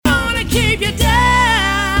keep you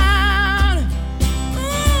down.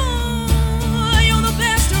 Ooh, you're the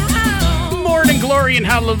best around. Morning glory and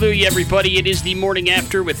hallelujah, everybody. It is the morning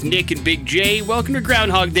after with Nick and Big J. Welcome to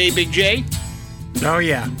Groundhog Day, Big J. Oh,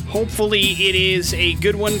 yeah. Hopefully it is a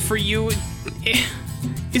good one for you.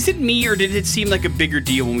 Is it me, or did it seem like a bigger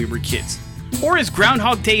deal when we were kids? Or is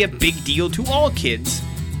Groundhog Day a big deal to all kids,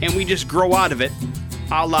 and we just grow out of it,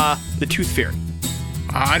 a la the Tooth Fairy?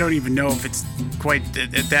 I don't even know if it's quite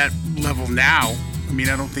at that level now. I mean,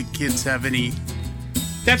 I don't think kids have any...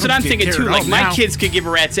 That's what I'm thinking, too. Like, my kids could give a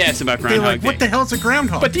rat's ass about Groundhog They're like, Day. what the hell's a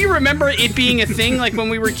groundhog? But do you remember it being a thing, like, when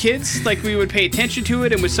we were kids? Like, we would pay attention to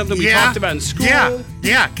it, and was something we talked about in school?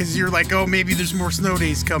 Yeah, because you're like, oh, maybe there's more snow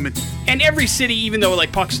days coming. And every city, even though,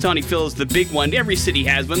 like, Punxsutawney Phil is the big one, every city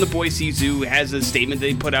has one. The Boise Zoo has a statement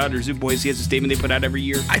they put out, or Zoo Boise has a statement they put out every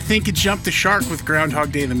year. I think it jumped the shark with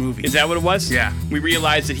Groundhog Day, the movie. Is that what it was? Yeah. We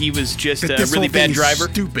realized that he was just That a this really whole thing bad is driver.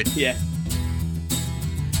 Stupid. Yeah.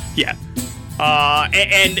 Yeah.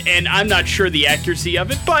 And I'm not sure the accuracy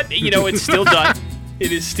of it, but, you know, it's still done.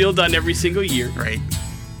 It is still done every single year. Right.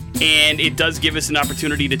 And it does give us an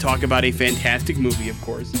opportunity to talk about a fantastic movie, of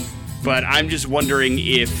course. But I'm just wondering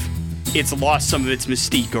if it's lost some of its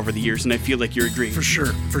mystique over the years, and I feel like you're agreeing. For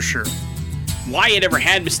sure. Why it ever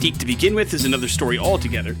had mystique to begin with is another story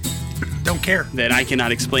altogether Don't care. that I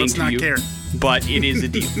cannot explain Let's to not you. care. But it is a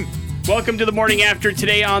deal. Welcome to the morning after.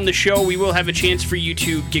 Today on the show, we will have a chance for you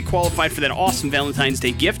to get qualified for that awesome Valentine's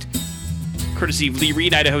Day gift, courtesy of Lee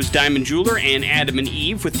Reed, Idaho's Diamond Jeweler, and Adam and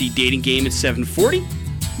Eve with the dating game at 7:40.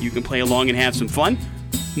 You can play along and have some fun.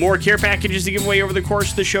 More care packages to give away over the course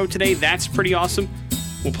of the show today. That's pretty awesome.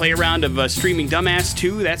 We'll play a round of Streaming Dumbass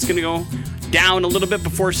 2. That's going to go down a little bit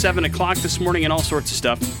before 7 o'clock this morning and all sorts of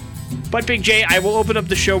stuff. But, Big J, I will open up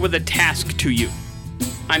the show with a task to you.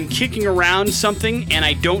 I'm kicking around something, and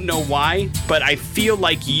I don't know why, but I feel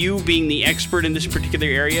like you, being the expert in this particular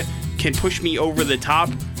area, can push me over the top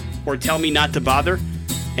or tell me not to bother,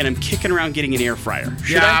 and I'm kicking around getting an air fryer.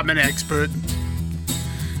 Should I? I'm an expert.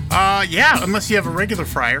 Yeah, unless you have a regular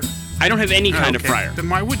fryer. I don't have any kind of fryer. Then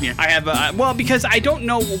why wouldn't you? I have, well, because I don't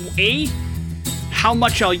know, A, how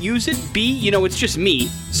much I'll use it, B, you know, it's just me,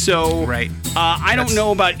 so Right. I don't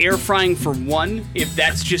know about air frying for one, if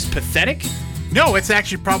that's just pathetic. No, it's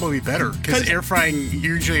actually probably better because 'Cause- air frying,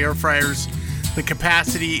 usually air fryers, the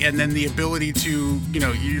capacity and then the ability to, you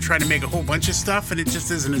know, you're trying to make a whole bunch of stuff and it just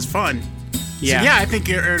isn't as fun. Yeah. So, yeah, I think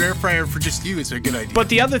an air fryer for just you is a good idea. But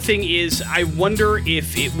the other thing is, I wonder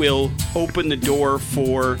if it will open the door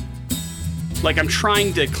for, like, I'm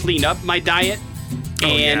trying to clean up my diet,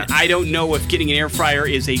 and I don't know if getting an air fryer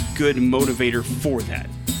is a good motivator for that.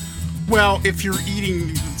 Well, if you're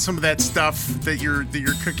eating some of that stuff that you're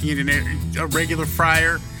cooking in a regular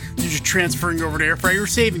fryer, you're just transferring over to air fryer. You're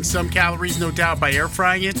saving some calories, no doubt, by air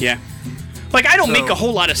frying it. Yeah. Like, I don't So- make a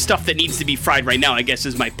whole lot of stuff that needs to be fried right now, I guess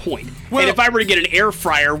is my point. Well- and if I were to get an air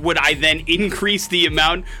fryer, would I then increase the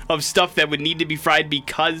amount of stuff that would need to be fried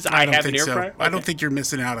because I don't have an think air so. fryer? I don't Okay. think you're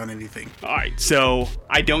missing out on anything. All right, so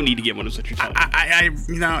I don't need to get one, is what you're telling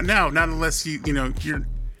me. No, not unless you're.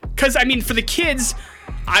 Because, I mean, for the kids,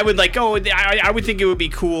 I would I would think it would be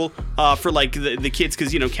cool for, like, the kids,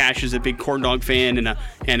 because, you know, Cash is a big corn dog fan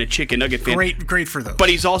and a chicken nugget fan. Great for those. But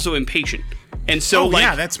he's also impatient. And so,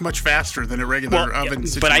 yeah, that's much faster than a regular oven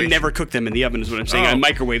situation. But I never cook them in the oven, is what I'm saying. Oh. I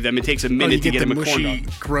microwave them. It takes a you minute to get get the them a corn mushy,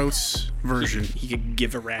 dog. gross version. He could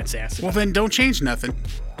give a rat's ass. Well, then don't change nothing.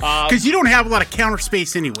 Because you don't have a lot of counter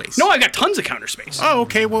space anyways. No, I got tons of counter space. Oh,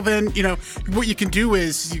 okay. Well, then, what you can do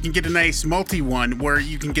is you can get a nice multi one where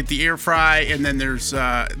you can get the air fry and then there's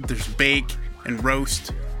bake and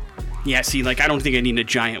roast. Yeah, see, like, I don't think I need a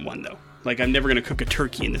giant one, though. Like, I'm never going to cook a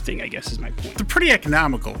turkey in the thing, I guess, is my point. They're pretty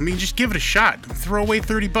economical. I mean, just give it a shot. Throw away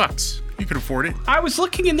 $30. You can afford it. I was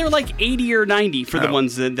looking and they're like 80 or 90 for the Oh.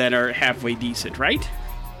 ones that are halfway decent, right?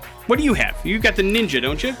 What do you have? You've got the Ninja,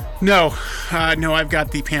 don't you? No, I've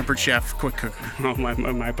got the Pampered Chef quick cooker. Oh, my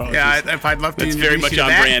apologies. Yeah, if I'd love to That's very introduce much you to on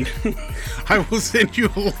that, brand. I will send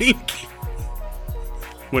you a link.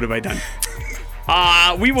 What have I done?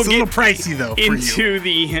 We will It's a get little pricey, though, for into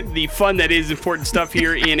the fun that is important stuff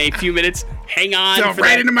here in a few minutes. Hang on. So for right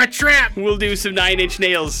that. into my trap. We'll do some 9 Inch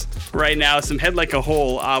Nails right now. Some Head Like a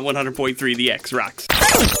Hole on 100.3 The X rocks.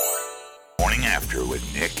 Morning After with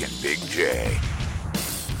Nick and Big J.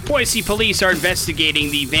 Boise police are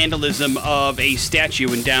investigating the vandalism of a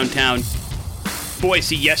statue in downtown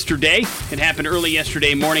Boise yesterday. It happened early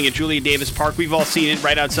yesterday morning at Julia Davis Park. We've all seen it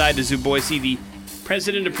right outside the Zoo Boise. The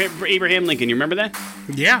president of Abraham Lincoln, you remember that?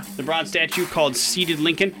 Yeah. The bronze statue called Seated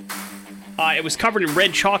Lincoln. It was covered in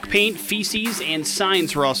red chalk paint, feces, and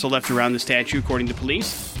signs were also left around the statue, according to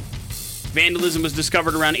police. Vandalism was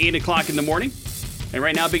discovered around 8 o'clock in the morning. And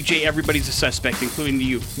right now, Big J, everybody's a suspect, including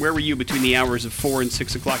you. Where were you between the hours of 4 and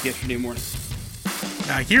 6 o'clock yesterday morning?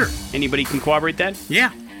 Here. Anybody can corroborate that?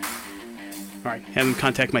 Yeah. All right, have them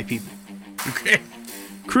contact my people. Okay.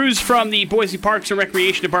 Crews from the Boise Parks and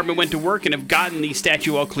Recreation Department went to work and have gotten the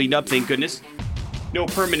statue all cleaned up, thank goodness. No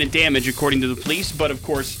permanent damage, according to the police, but of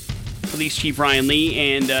course, Police Chief Ryan Lee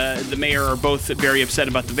and the mayor are both very upset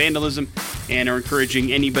about the vandalism and are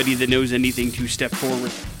encouraging anybody that knows anything to step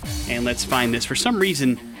forward and let's find this. For some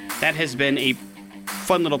reason, that has been a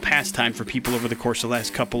fun little pastime for people over the course of the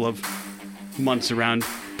last couple of months around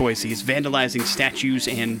Boise, is vandalizing statues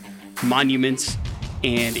and monuments,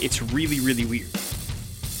 and it's really, really weird.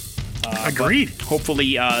 Agreed.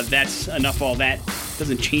 Hopefully that's enough. All that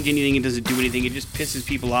doesn't change anything. It doesn't do anything. It just pisses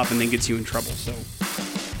people off and then gets you in trouble. So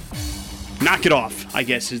knock it off, I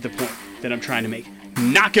guess, is the point that I'm trying to make.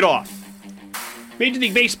 Knock it off. Major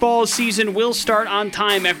League Baseball season will start on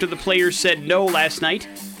time after the players said no last night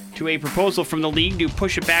to a proposal from the league to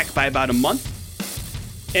push it back by about a month.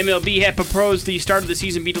 MLB had proposed the start of the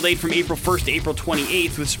season be delayed from April 1st to April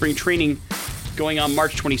 28th, with spring training going on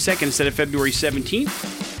March 22nd instead of February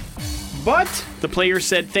 17th. But the players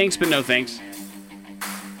said thanks, but no thanks.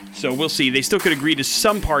 So we'll see. They still could agree to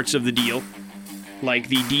some parts of the deal, like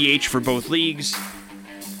the DH for both leagues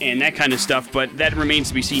and that kind of stuff, but that remains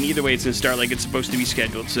to be seen. Either way, it's going to start like it's supposed to be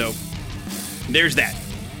scheduled, so there's that.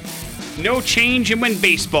 No change in when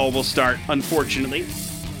baseball will start, unfortunately,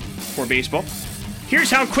 for baseball. Here's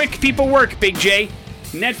how quick people work, Big J.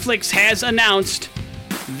 Netflix has announced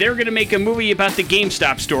they're going to make a movie about the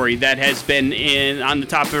GameStop story that has been on the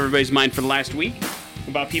top of everybody's mind for the last week,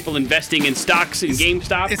 about people investing in stocks in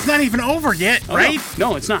GameStop. It's not even over yet, right?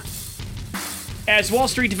 No, it's not. As Wall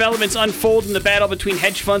Street developments unfold in the battle between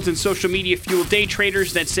hedge funds and social media-fueled day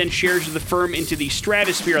traders that send shares of the firm into the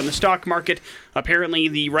stratosphere on the stock market, apparently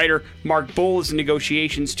the writer Mark Bowl is in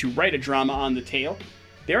negotiations to write a drama on the tale.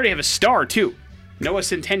 They already have a star, too. Noah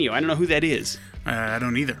Centineo. I don't know who that is. I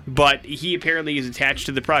don't either. But he apparently is attached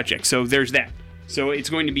to the project, so there's that. So it's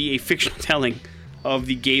going to be a fictional telling of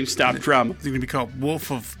the GameStop drama. Is it going to be called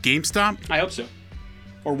Wolf of GameStop? I hope so.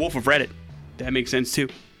 Or Wolf of Reddit. That makes sense, too.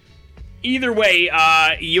 Either way,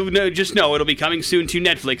 you'll know, just know it'll be coming soon to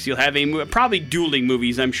Netflix. You'll have probably dueling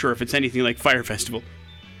movies, I'm sure, if it's anything like Fire Festival.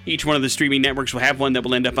 Each one of the streaming networks will have one that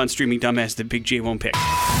will end up on Streaming Dumbass that Big J won't pick.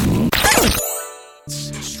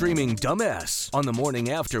 Streaming Dumbass on the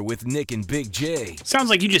Morning After with Nick and Big J.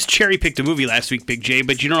 Sounds like you just cherry-picked a movie last week, Big J,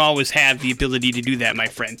 but you don't always have the ability to do that, my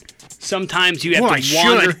friend. Sometimes you have to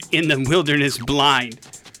wander in the wilderness blind.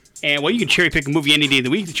 And, well, you can cherry-pick a movie any day of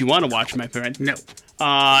the week that you want to watch, my friend. No.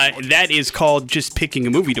 That is called just picking a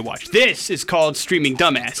movie to watch. This is called Streaming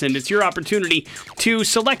Dumbass, and it's your opportunity to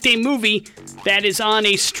select a movie that is on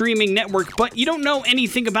a streaming network, but you don't know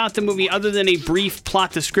anything about the movie other than a brief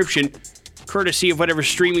plot description, courtesy of whatever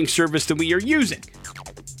streaming service that we are using.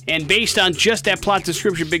 And based on just that plot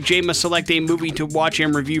description, Big J must select a movie to watch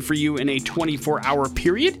and review for you in a 24-hour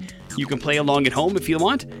period. You can play along at home if you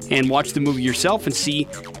want and watch the movie yourself and see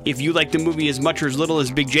if you like the movie as much or as little as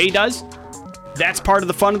Big J does. That's part of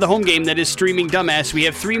the fun of the home game that is Streaming Dumbass. We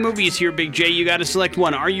have 3 movies here, Big J. You got to select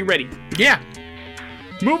one. Are you ready? Yeah.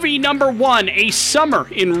 Movie number 1, A Summer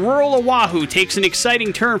in Rural Oahu takes an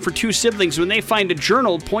exciting turn for 2 siblings when they find a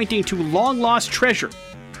journal pointing to long-lost treasure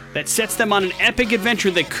that sets them on an epic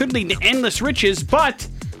adventure that could lead to endless riches, but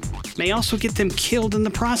may also get them killed in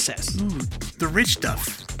the process. Ooh, the rich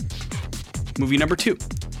stuff. Movie number 2.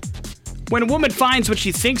 When a woman finds what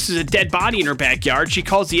she thinks is a dead body in her backyard, she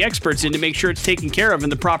calls the experts in to make sure it's taken care of in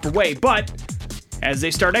the proper way. But as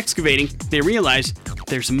they start excavating, they realize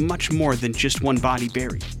there's much more than just one body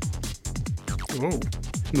buried. Oh.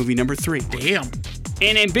 Movie number 3. Damn.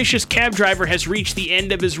 An ambitious cab driver has reached the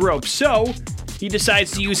end of his rope, so he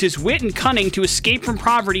decides to use his wit and cunning to escape from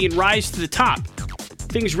poverty and rise to the top.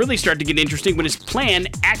 Things really start to get interesting when his plan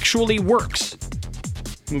actually works.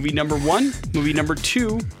 Movie number 1, movie number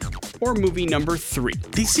 2, or movie number 3.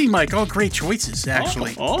 These seem like all great choices,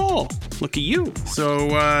 actually. Oh, look at you. So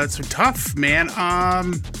tough, man.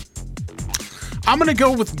 I'm gonna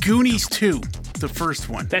go with Goonies 2, the first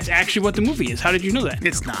one. That's actually what the movie is. How did you know that?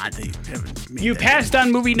 It's not. They haven't made You that passed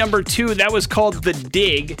on movie number 2. That was called The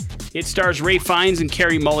Dig. It stars Ray Fiennes and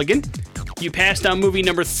Carey Mulligan. You passed on movie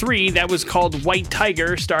number 3. That was called White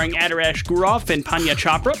Tiger, starring Adarash Guroff and Panya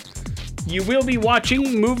Chopra. You will be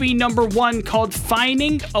watching movie number 1 called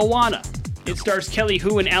Finding Awana. It stars Kelly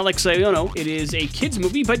Hu and Alex Iono. It is a kids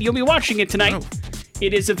movie, but you'll be watching it tonight. Oh.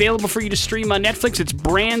 It is available for you to stream on Netflix. It's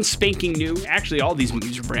brand spanking new. Actually, all these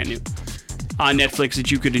movies are brand new on Netflix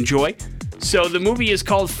that you could enjoy. So the movie is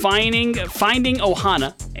called Finding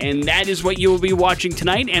Ohana, and that is what you will be watching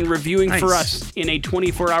tonight and reviewing for Nice. us in a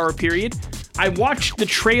 24-hour period. I watched the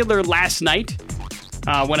trailer last night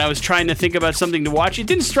when I was trying to think about something to watch. It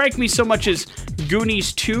didn't strike me so much as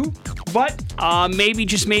Goonies 2, but maybe,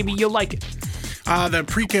 just maybe, you'll like it. The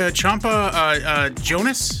Preeka Champa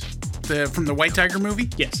Jonas from the White Tiger movie.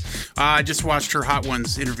 Yes. I just watched her Hot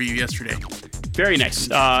Ones interview yesterday. Very nice.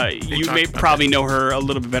 You talked may about probably know her a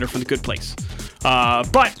little bit better from The Good Place.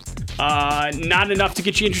 But not enough to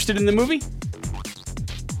get you interested in the movie?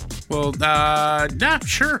 Well, nah,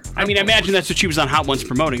 sure. I mean, I imagine that's what she was on Hot Ones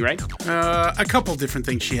promoting, right? A couple different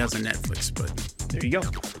things she has on Netflix, but There you go.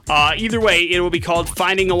 Either way, it will be called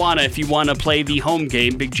Finding Ohana if you want to play the home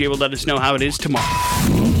game. Big J will let us know how it is tomorrow.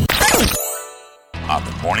 On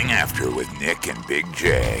the morning after with Nick and Big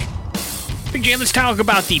J. Big J, let's talk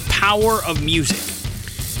about the power of music.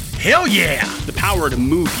 hell yeah! The power to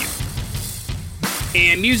move you.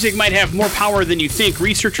 And music might have more power than you think.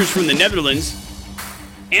 Researchers from the Netherlands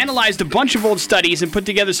analyzed a bunch of old studies and put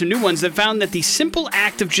together some new ones that found that the simple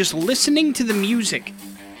act of just listening to the music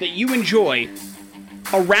that you enjoy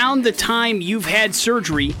around the time you've had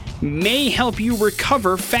surgery may help you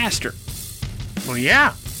recover faster. Well,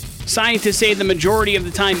 yeah. Scientists say the majority of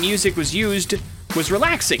the time music was used was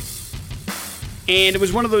relaxing. And it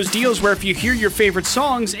was one of those deals where if you hear your favorite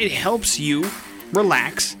songs, it helps you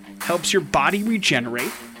relax, helps your body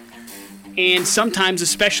regenerate, and sometimes,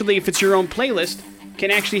 especially if it's your own playlist,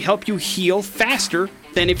 can actually help you heal faster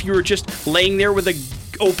than if you were just laying there with an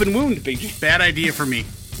open wound, Big J. Bad idea for me.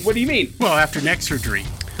 What do you mean? Well, after neck surgery.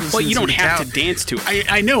 Well, you don't Listen have to to dance to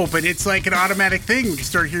it. I know, but it's like an automatic thing. When you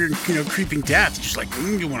start hearing, creeping death, it's just like,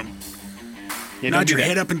 you want to Yeah, don't nod do your that.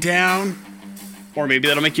 head up and down. Or maybe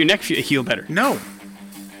that'll make your neck heal better. No.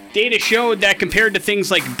 Data showed that compared to things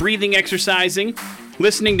like breathing exercising,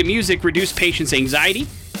 listening to music reduced patients' anxiety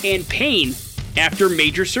and pain after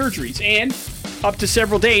major surgeries. And up to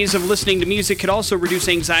several days of listening to music could also reduce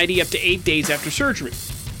anxiety up to 8 days after surgery.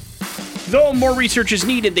 Though more research is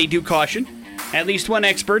needed, they do caution. At least one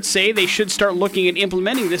expert say they should start looking at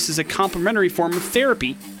implementing this as a complementary form of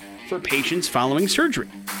therapy for patients following surgery.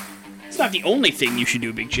 It's not the only thing you should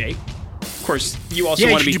do, Big J. Of course, you also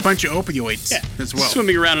Yeah, want you to should be do a bunch of opioids as well.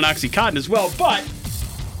 swimming around in Oxycontin as well, but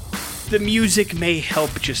the music may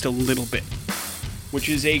help just a little bit, which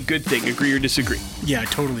is a good thing. Agree or disagree? Yeah, I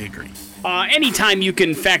totally agree. Anytime you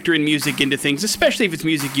can factor in music into things, especially if it's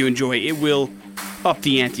music you enjoy, it will up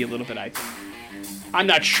the ante a little bit, I think. I'm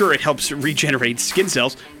not sure it helps regenerate skin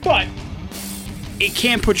cells, but it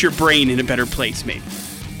can put your brain in a better place, maybe.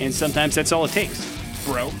 And sometimes that's all it takes,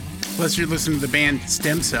 bro. Unless you're listening to the band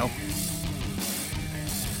Stem Cell.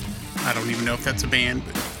 I don't even know if that's a band,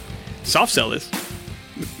 but Soft Cell is.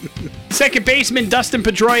 Second baseman Dustin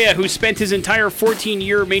Pedroia, who spent his entire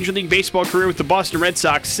 14-year Major League Baseball career with the Boston Red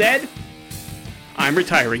Sox, said, "I'm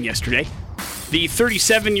retiring yesterday." The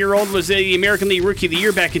 37-year-old was the American League Rookie of the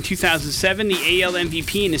Year back in 2007, the AL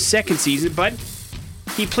MVP in his second season, but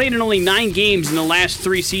he played in only 9 games in the last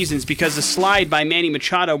 3 seasons because a slide by Manny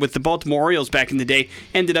Machado with the Baltimore Orioles back in the day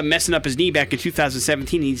ended up messing up his knee back in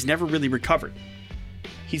 2017, and he's never really recovered.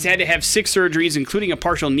 He's had to have 6 surgeries, including a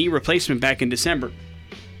partial knee replacement back in December.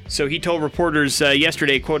 So he told reporters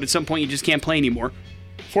yesterday, quote, "At some point you just can't play anymore."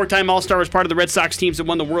 4-time All-Star, was part of the Red Sox teams that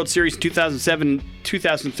won the World Series in 2007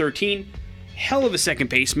 2013. Hell of a second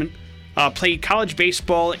baseman. Played college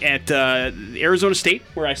baseball at Arizona State,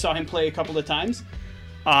 where I saw him play a couple of times.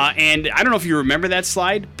 And I don't know if you remember that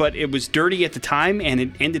slide, but it was dirty at the time, and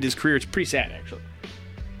it ended his career. It's pretty sad, actually.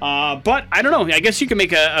 But I don't know. I guess you can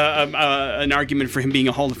make an argument for him being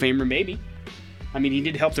a Hall of Famer, maybe. I mean, he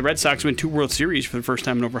did help the Red Sox win 2 World Series for the first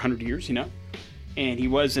time in over 100 years, And he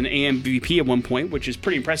was an AMVP at one point, which is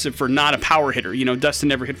pretty impressive for not a power hitter. Dustin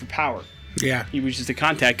never hit for power. yeah. He was just a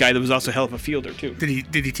contact guy that was also a hell of a fielder, too. Did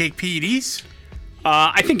he take PEDs?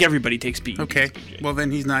 I think everybody takes PEDs. Okay. BJ. Well,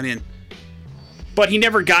 then he's not in. But he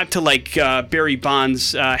never got to, Barry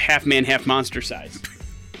Bonds' half-man, half-monster size.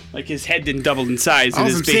 Like, his head didn't double in size in All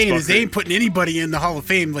his I'm baseball saying is they career. ain't putting anybody in the Hall of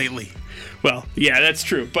Fame lately. Well, yeah, that's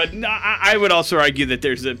true. But I would also argue that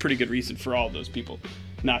there's a pretty good reason for all those people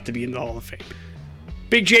not to be in the Hall of Fame.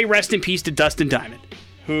 Big J, rest in peace to Dustin Diamond,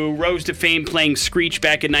 who rose to fame playing Screech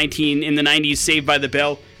back in the 90s, Saved by the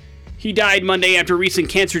Bell. He died Monday after a recent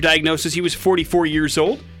cancer diagnosis. He was 44 years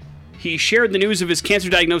old. He shared the news of his cancer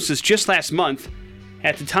diagnosis just last month.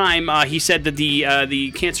 At the time, he said that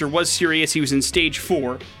the cancer was serious. He was in stage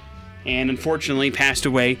 4 and unfortunately passed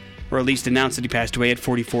away or at least announced that he passed away at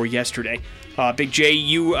 44 yesterday. Big J,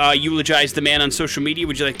 you eulogized the man on social media.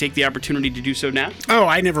 Would you like to take the opportunity to do so now? Oh,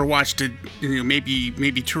 I never watched it.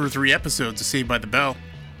 Maybe 2 or 3 episodes of Saved by the Bell.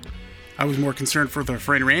 I was more concerned for their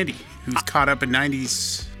friend Randy, who's caught up in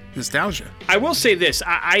 90s nostalgia. I will say this.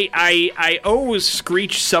 I owe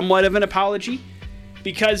Screech somewhat of an apology,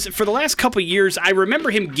 because for the last couple of years, I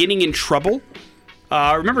remember him getting in trouble.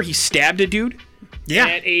 I remember he stabbed a dude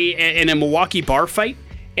in a Milwaukee bar fight.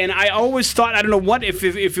 And I always thought, I don't know what, if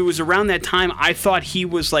it was around that time, I thought he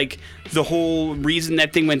was like the whole reason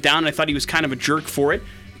that thing went down. I thought he was kind of a jerk for it.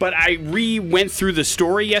 But I went through the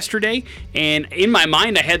story yesterday, and in my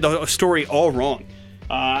mind, I had the story all wrong.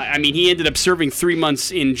 He ended up serving 3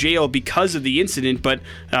 months in jail because of the incident, but,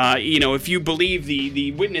 if you believe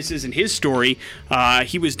the witnesses in his story,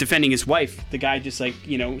 he was defending his wife. The guy just,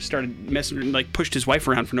 started messing, pushed his wife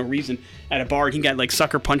around for no reason at a bar, and he got,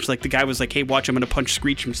 sucker punched. The guy was like, hey, watch, I'm going to punch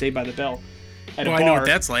Screech from Saved by the Bell at a bar. I know what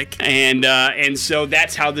that's like. And so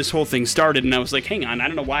that's how this whole thing started, and I was like, hang on, I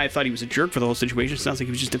don't know why I thought he was a jerk for the whole situation. It sounds like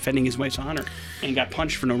he was just defending his wife's honor and got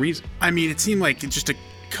punched for no reason. It seemed like just a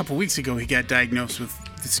couple weeks ago he got diagnosed with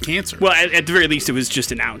this cancer. Well, at the very least, it was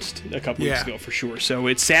just announced a couple weeks ago for sure. So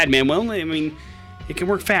it's sad, man. Well, it can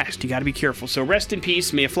work fast. You got to be careful. So rest in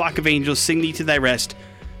peace. May a flock of angels sing thee to thy rest.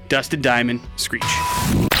 Dusted Diamond, Screech.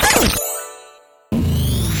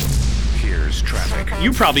 Here's traffic.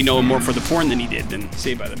 You probably know him more for the porn than he did than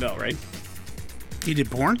Saved by the Bell, right? He did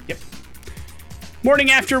porn? Yep.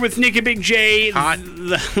 Morning After with Nick and Big J. Hot.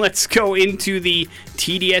 Let's go into the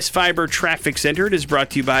TDS Fiber Traffic Center. It is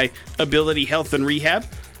brought to you by Ability Health and Rehab.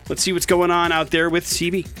 Let's see what's going on out there with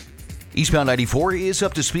CB. Eastbound 94 is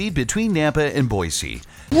up to speed between Nampa and Boise.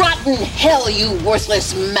 Rotten hell, you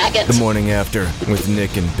worthless maggot! The Morning After with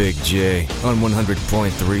Nick and Big J on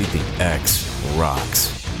 100.3 The X Rocks.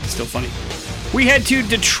 Still funny. We head to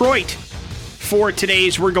Detroit for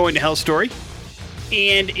today's We're Going to Hell story.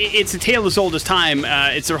 And it's a tale as old as time.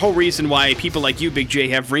 It's the whole reason why people like you, Big J,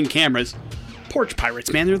 have Ring cameras. Porch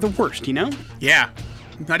pirates, man, they're the worst, you know? Yeah.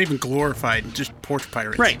 Not even glorified, just porch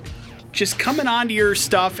pirates. Right. Just coming onto your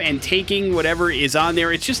stuff and taking whatever is on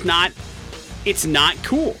there. It's just not, it's not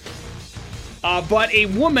cool. But a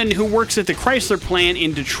woman who works at the Chrysler plant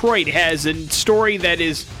in Detroit has a story that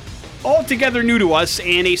is altogether new to us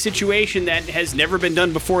and a situation that has never been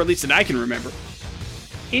done before, at least that I can remember.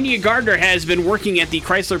 India Gardner has been working at the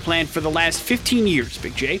Chrysler plant for the last 15 years,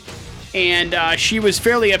 Big J. And she was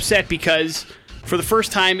fairly upset because for the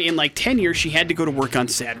first time in 10 years, she had to go to work on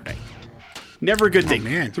Saturday. Never a good thing.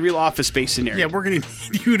 Man. It's a real Office Space scenario. Yeah, we're going to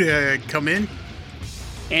need you to come in.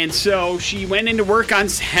 And so she went into work on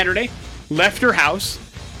Saturday, left her house,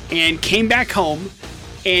 and came back home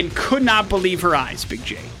and could not believe her eyes, Big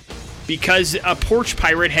J. Because a porch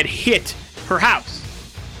pirate had hit her house.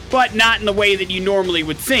 But not in the way that you normally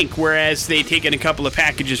would think, whereas they'd taken a couple of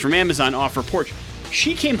packages from Amazon off her porch.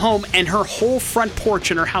 She came home and her whole front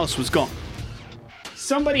porch in her house was gone.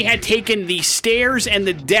 Somebody had taken the stairs and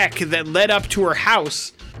the deck that led up to her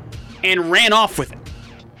house and ran off with it.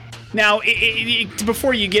 Now,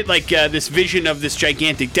 before you get this vision of this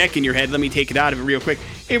gigantic deck in your head, let me take it out of it real quick.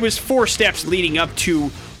 It was 4 steps leading up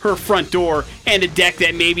to her front door and a deck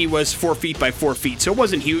that maybe was 4 feet by 4 feet. So it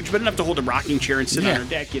wasn't huge, but enough to hold a rocking chair and sit on her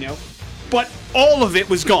deck, you know. But all of it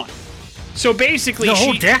was gone. So basically, the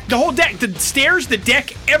whole deck, the stairs, the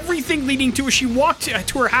deck, everything leading to her. She walked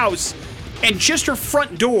to her house, and just her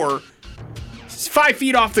front door, 5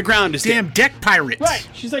 feet off the ground, is damn dead. Deck pirates. Right.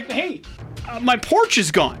 She's like, hey, my porch is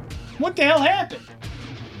gone. What the hell happened?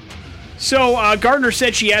 So Gardner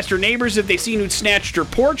said she asked her neighbors if they seen who'd snatched her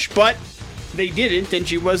porch, but they didn't, and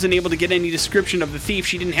she wasn't able to get any description of the thief.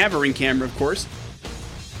 She didn't have a Ring camera, of course.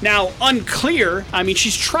 Now, unclear.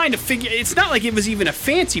 She's trying to figure... It's not like it was even a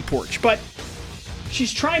fancy porch, but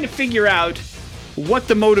she's trying to figure out what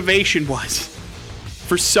the motivation was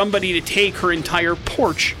for somebody to take her entire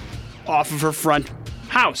porch off of her front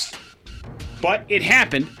house. But it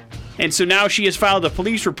happened, and so now she has filed a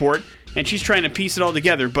police report, and she's trying to piece it all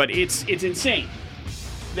together, but it's insane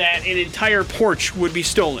that an entire porch would be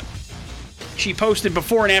stolen. She posted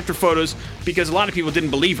before and after photos because a lot of people didn't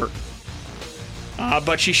believe her.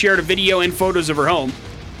 But she shared a video and photos of her home.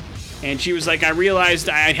 And she was like, I realized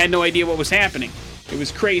I had no idea what was happening. It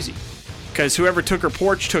was crazy. Because whoever took her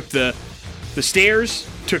porch took the stairs,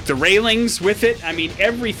 took the railings with it.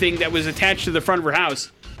 Everything that was attached to the front of her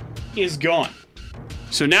house is gone.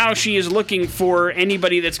 So now she is looking for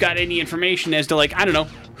anybody that's got any information as to, I don't know,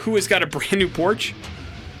 who has got a brand new porch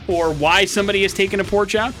or why somebody has taken a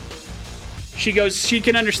porch out. She goes, she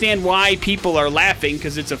can understand why people are laughing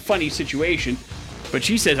because it's a funny situation. But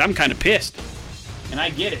she says, I'm kind of pissed. And I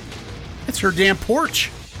get it. It's her damn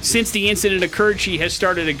porch. Since the incident occurred, she has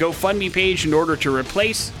started a GoFundMe page in order to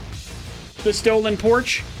replace the stolen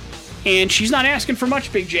porch. And she's not asking for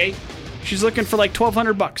much, Big J. She's looking for like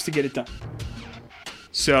 $1,200 to get it done.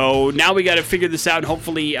 So now we got to figure this out and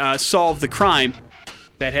hopefully solve the crime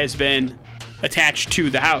that has been attached to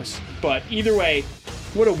the house. But either way,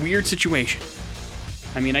 what a weird situation.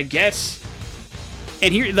 I mean, I guess.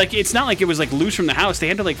 And here, like, it's not like it was like loose from the house. They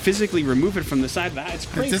had to like physically remove it from the side of the house. It's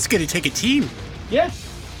crazy. That's going to take a team. Yeah.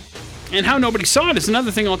 And how nobody saw it is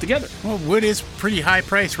another thing altogether. Well, wood is pretty high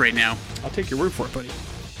price right now. I'll take your word for it, buddy.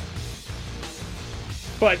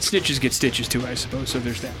 But snitches get stitches too, I suppose, so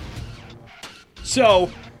there's that.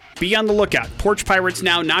 So, be on the lookout. Porch Pirates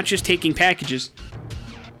now not just taking packages,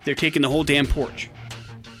 they're taking the whole damn porch.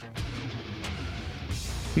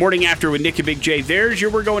 Morning After with Nick and Big J. There's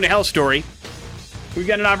your We're Going to Hell story. We've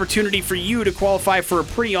got an opportunity for you to qualify for a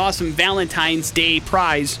pretty awesome Valentine's Day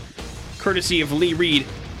prize, courtesy of Lee Reed,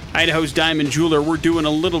 Idaho's Diamond Jeweler. We're doing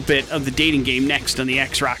a little bit of the dating game next on the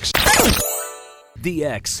X Rocks. The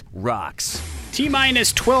X rocks.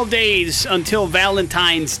 T-minus 12 days until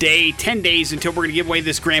Valentine's Day, 10 days until we're going to give away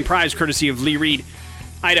this grand prize, courtesy of Lee Reed,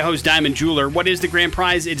 Idaho's Diamond Jeweler. What is the grand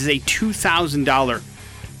prize? It is a $2,000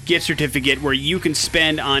 gift certificate where you can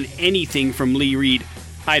spend on anything from Lee Reed,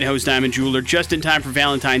 Idaho's Diamond Jeweler, just in time for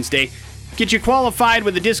Valentine's Day. Get you qualified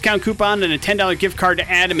with a discount coupon and a $10 gift card to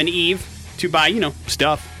Adam and Eve to buy,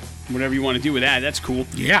 stuff. Whatever you want to do with that, that's cool.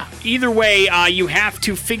 Yeah. Either way, you have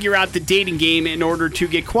to figure out the dating game in order to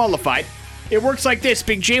get qualified. It works like this.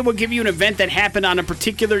 Big J will give you an event that happened on a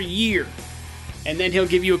particular year. And then he'll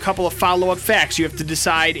give you a couple of follow-up facts. You have to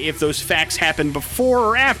decide if those facts happened before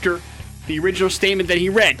or after the original statement that he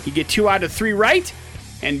read. You get 2 out of 3 right,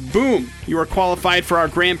 and boom, you are qualified for our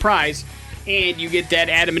grand prize. And you get that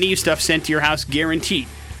Adam and Eve stuff sent to your house guaranteed.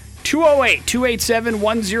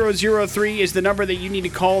 208-287-1003 is the number that you need to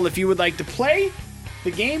call if you would like to play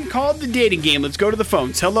the game called the dating game. Let's go to the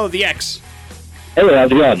phones. Hello, the X. Hey,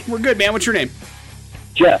 how's it going? We're good, man. What's your name?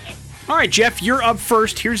 Jeff. All right, Jeff, you're up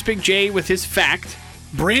first. Here's Big J with his fact.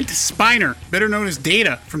 Brent Spiner, better known as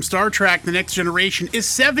Data from Star Trek The Next Generation, is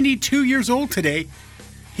 72 years old today.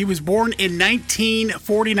 He was born in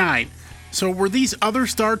 1949. So were these other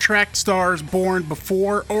Star Trek stars born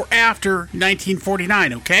before or after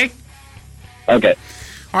 1949, okay? Okay.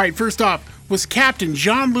 All right, first off, was Captain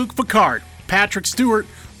Jean-Luc Picard, Patrick Stewart,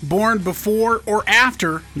 born before or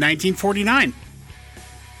after 1949?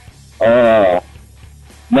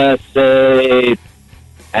 Let's say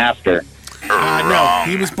after. No,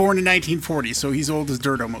 he was born in 1940, so he's old as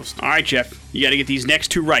dirt almost. All right, Jeff, you got to get these next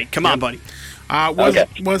 2 right. Come on, buddy.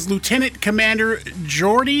 Was Lieutenant Commander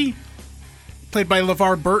Geordi, played by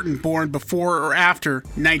LeVar Burton, born before or after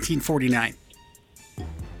 1949?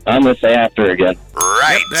 I'm going to say after again.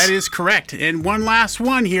 Right. Yep, that is correct. And one last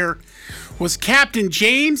one here. Was Captain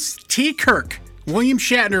James T. Kirk, William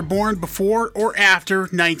Shatner, born before or after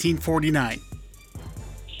 1949?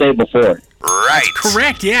 Say before. Right.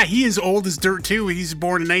 Correct, yeah. He is old as dirt, too. He's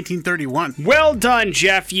born in 1931. Well done,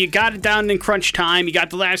 Jeff. You got it down in crunch time. You got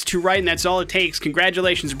the last 2 right, and that's all it takes.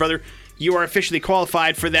 Congratulations, brother. You are officially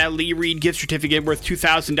qualified for that Lee Reed gift certificate worth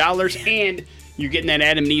 $2,000, and you're getting that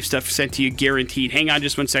Adam and Eve stuff sent to you guaranteed. Hang on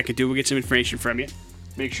just 1 second, dude. We'll get some information from you.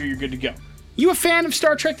 Make sure you're good to go. You a fan of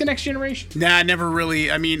Star Trek The Next Generation? Nah, never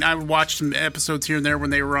really. I mean, I watched some episodes here and there when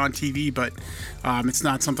they were on TV, but it's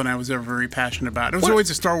not something I was ever very passionate about. I was always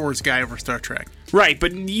a Star Wars guy over Star Trek. Right,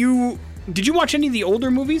 but did you watch any of the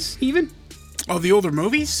older movies, even? Oh, the older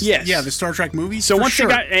movies? Yes. Yeah, the Star Trek movies? So for once sure.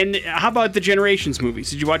 you got, and how about the Generations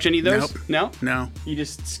movies? Did you watch any of those? Nope. No? No. You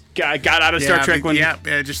just got out of Star Trek when... Yeah,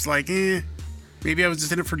 just like, maybe I was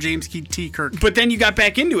just in it for James T. Kirk. But then you got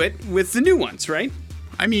back into it with the new ones, right?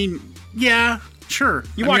 I mean, yeah, sure.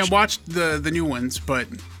 I watched the new ones, but...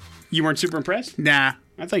 You weren't super impressed? Nah.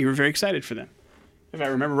 I thought you were very excited for them. If I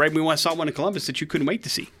remember right, we saw one in Columbus that you couldn't wait to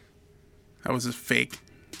see. That was a fake.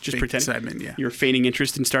 Just fake pretend. excitement, yeah. You were feigning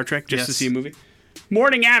interest in Star Trek just to Yes. see a movie?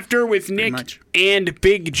 Morning After with Nick much. and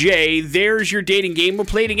Big J. There's your dating game. We'll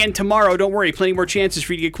play it again tomorrow. Don't worry, plenty more chances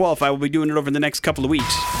for you to get qualified. We'll be doing it over the next couple of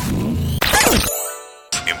weeks.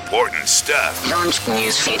 Important stuff Launch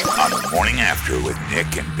newsfeed. on the Morning After with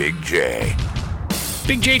Nick and Big J.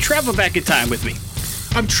 Big J, travel back in time with me.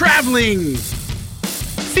 I'm traveling!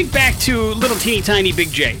 Think back to little teeny tiny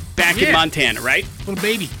Big J back in Yeah. Montana, right? Little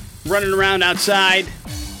baby. Running around outside,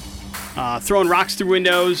 throwing rocks through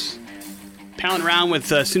windows, palling around with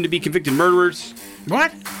soon-to-be convicted murderers.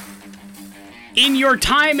 What? In your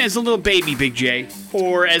time as a little baby, Big J,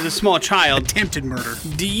 or as a small child, Attempted murder.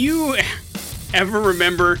 do you ever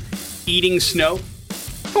remember eating snow?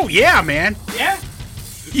 Oh, yeah, man. Yeah?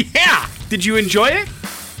 Yeah. Did you enjoy it?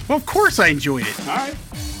 Well, of course I enjoyed it. All right.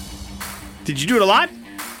 Did you do it a lot?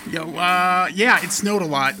 Yeah, it snowed a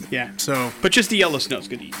lot. Yeah. So, But just the yellow snow's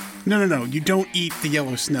good to eat. no. You don't eat the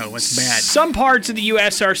yellow snow. It's bad. Some parts of the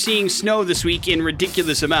U.S. are seeing snow this week in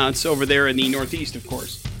ridiculous amounts, over there in the Northeast, of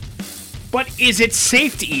course. But is it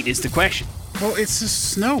safe to eat is the question. Well, it's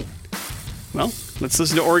just snow. Well, let's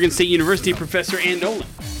listen to Oregon State University professor Ann Nolan.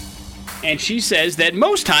 And she says that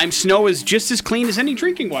most times snow is just as clean as any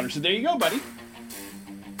drinking water. So there you go, buddy.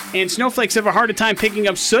 And snowflakes have a harder time picking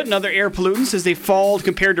up soot and other air pollutants as they fall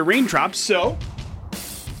compared to raindrops. So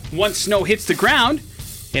once snow hits the ground,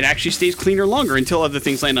 it actually stays cleaner longer until other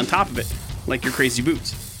things land on top of it, like your crazy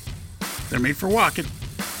boots. They're made for walking.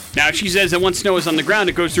 Now, she says that once snow is on the ground,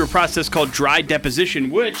 it goes through a process called dry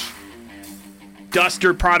deposition, which dust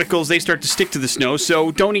or particles, they start to stick to the snow.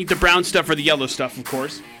 So don't eat the brown stuff or the yellow stuff, of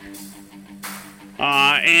course.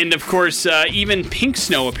 And, of course, even pink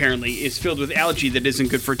snow, apparently, is filled with algae that isn't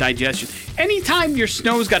good for digestion. Anytime your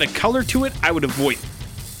snow's got a color to it, I would avoid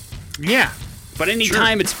it. Yeah. But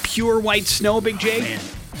anytime it's pure white snow, Big J, Man,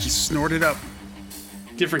 just snort it up.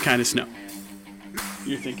 different kind of snow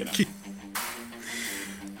you're thinking of.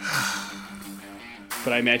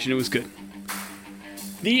 But I imagine it was good.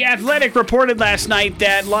 The Athletic reported last night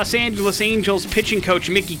that Los Angeles Angels pitching coach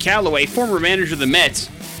Mickey Callaway, former manager of the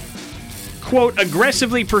Mets, quote,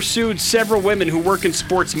 aggressively pursued several women who work in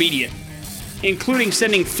sports media, including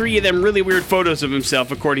sending 3 of them really weird photos of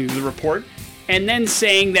himself, according to the report, and then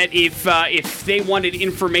saying that if they wanted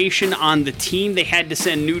information on the team, they had to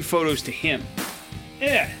send nude photos to him.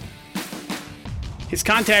 Yeah. His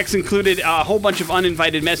contacts included a whole bunch of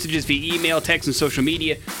uninvited messages via email, text, and social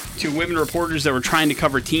media to women reporters that were trying to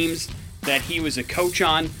cover teams that he was a coach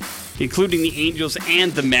on, including the Angels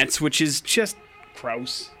and the Mets, which is just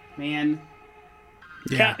gross, man.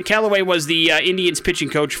 Yeah. Callaway was the Indians pitching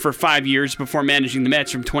coach for 5 years before managing the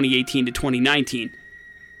Mets from 2018 to 2019.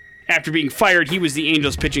 After being fired, he was the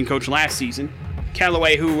Angels pitching coach last season.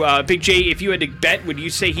 Callaway, who, Big J, if you had to bet, would you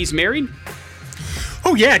say he's married?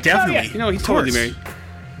 Oh, yeah, definitely. Oh, yeah. You know, he's totally married.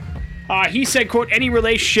 He said, quote, any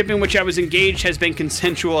relationship in which I was engaged has been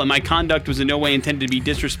consensual and my conduct was in no way intended to be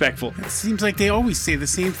disrespectful. It seems like they always say the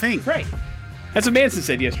same thing. Right. That's what Manson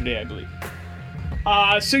said yesterday, I believe.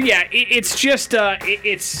 So, yeah, it's just, I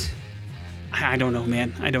don't know,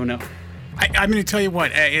 man. I don't know. I'm going to tell you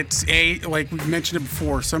what, it's like we've mentioned it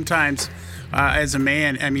before, sometimes as a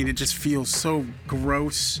man, I mean, it just feels so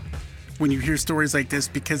gross when you hear stories like this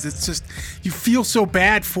because it's just, you feel so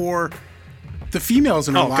bad for the females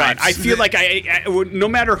in our lives. Oh, God. I feel like I no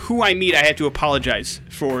matter who I meet, I have to apologize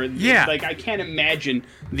for. Yeah. Like, I can't imagine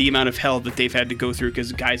the amount of hell that they've had to go through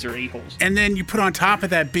because guys are a-holes. And then you put on top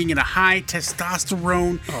of that being in a high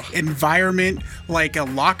testosterone environment, like a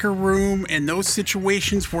locker room and those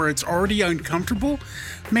situations where it's already uncomfortable.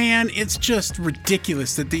 Man, it's just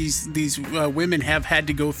ridiculous that these women have had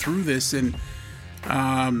to go through this, and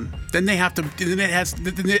then they have to. Then it has.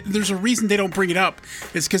 There's a reason they don't bring it up.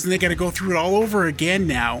 It's because they got to go through it all over again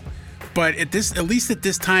now. But at least at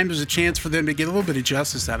this time, there's a chance for them to get a little bit of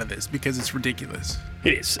justice out of this because it's ridiculous.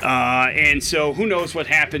 It is. And so who knows what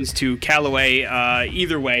happens to Callaway.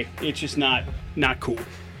 Either way, it's just not cool.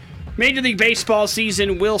 Major League Baseball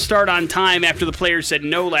season will start on time after the players said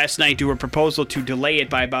no last night to a proposal to delay it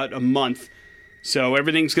by about a month. So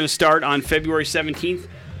everything's going to start on February 17th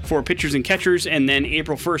for pitchers and catchers, and then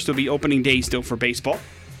April 1st will be opening day still for baseball.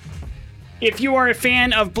 If you are a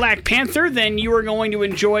fan of Black Panther, then you are going to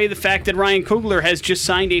enjoy the fact that Ryan Coogler has just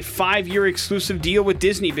signed a 5-year exclusive deal with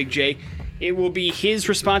Disney, Big J. It will be his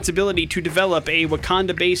responsibility to develop a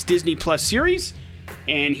Wakanda-based Disney Plus series,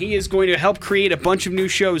 and he is going to help create a bunch of new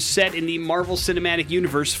shows set in the Marvel Cinematic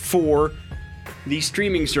Universe for the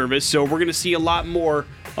streaming service. So we're going to see a lot more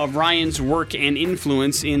of Ryan's work and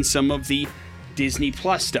influence in some of the Disney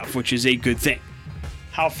Plus stuff, which is a good thing.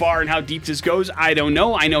 How far and how deep this goes, I don't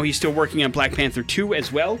know. I know he's still working on Black Panther 2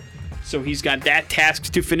 as well, so he's got that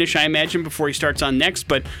task to finish, I imagine, before he starts on next.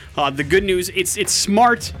 But the good news, it's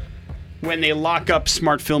smart when they lock up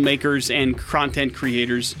smart filmmakers and content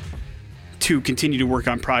creators to continue to work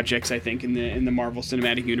on projects, I think, in the Marvel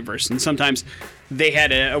Cinematic Universe. And sometimes they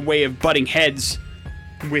had a way of butting heads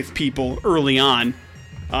with people early on.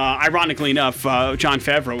 Ironically enough, Jon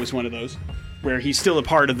Favreau was one of those, where he's still a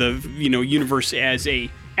part of the universe as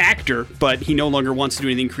a actor, but he no longer wants to do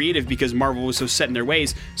anything creative because Marvel was so set in their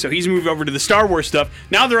ways. So he's moved over to the Star Wars stuff.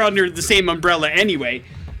 Now they're under the same umbrella anyway,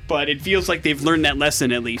 but it feels like they've learned that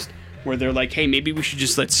lesson at least, where they're like, hey, maybe we should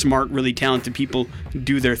just let smart, really talented people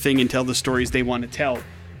do their thing and tell the stories they want to tell,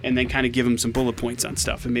 and then kind of give them some bullet points on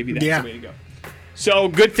stuff, and maybe that's the way to go. So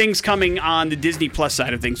good things coming on the Disney Plus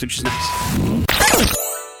side of things, which is nice.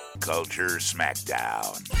 Culture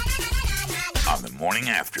Smackdown. On the morning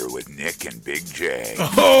after with Nick and Big J.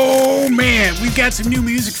 Oh, man, we've got some new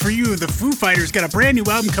music for you. The Foo Fighters got a brand new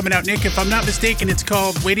album coming out, Nick. If I'm not mistaken, it's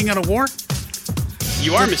called Waiting on a War.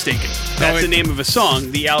 You are mistaken. That's the name of a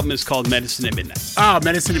song. The album is called Medicine at Midnight. Oh,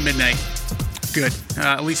 Medicine at Midnight. Good.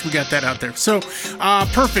 At least we got that out there. So,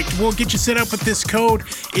 perfect. We'll get you set up with this code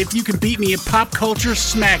if you can beat me in Pop Culture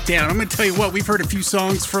Smackdown. I'm going to tell you what, we've heard a few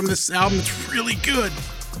songs from this album. It's really good.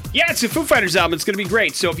 Yeah, it's a Foo Fighters album. It's going to be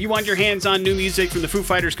great. So if you want your hands on new music from the Foo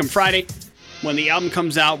Fighters come Friday, when the album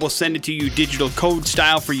comes out, we'll send it to you digital code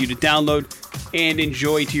style for you to download and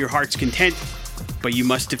enjoy to your heart's content. But you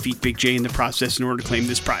must defeat Big J in the process in order to claim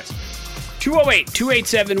this prize.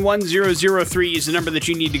 208-287-1003 is the number that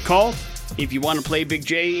you need to call if you want to play Big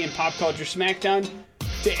J and Pop Culture Smackdown.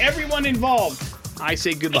 To everyone involved, I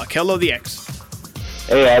say good luck. Hello, the X.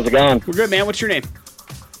 Hey, how's it going? We're good, man. What's your name?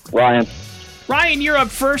 Ryan. Ryan, you're up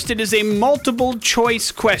first. It is a multiple choice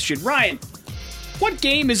question. Ryan, what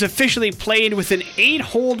game is officially played with an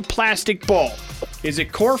 8-hole plastic ball? Is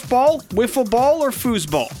it korfball, wiffle ball, or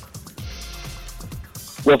foosball?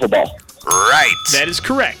 Wiffle ball. Right. That is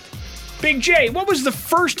correct. Big J, what was the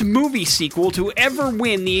first movie sequel to ever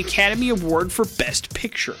win the Academy Award for Best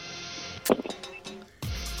Picture?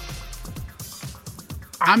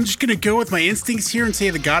 I'm just going to go with my instincts here and say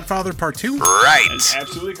The Godfather Part 2. Right. That's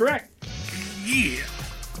absolutely correct. Yeah.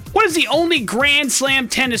 What is the only Grand Slam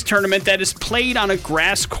tennis tournament that is played on a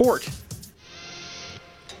grass court?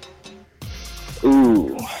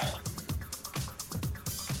 Ooh.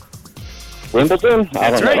 Wimbledon?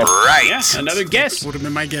 I don't know. Right. Yeah, another guess. Would have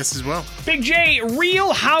been my guess as well. Big J,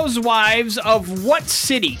 Real Housewives of what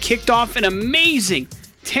city kicked off an amazing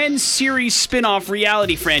 10-series spin-off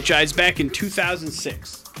reality franchise back in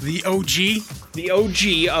 2006? The OG? The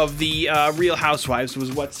OG of the Real Housewives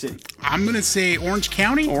was what city? I'm going to say Orange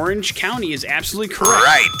County. Orange County is absolutely correct.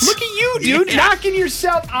 Right. Look at you, dude, Yeah. knocking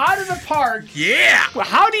yourself out of the park. Yeah. Well,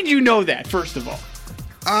 how did you know that, first of all?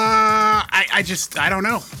 I don't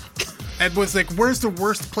know. It was like, where's the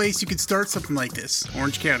worst place you could start something like this?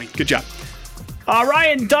 Orange County. Good job.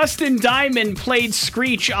 Ryan, Dustin Diamond played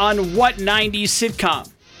Screech on what 90s sitcom?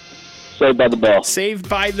 Saved by the Bell. Saved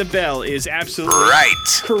by the Bell is absolutely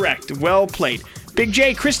Right. correct. Well played. Big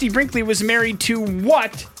J, Christy Brinkley was married to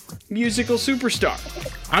what musical superstar?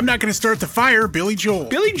 I'm not going to start the fire. Billy Joel.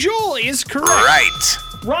 Billy Joel is correct. Right.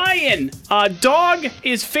 Ryan, Dog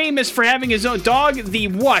is famous for having his own... Dog the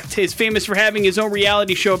what is famous for having his own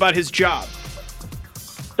reality show about his job?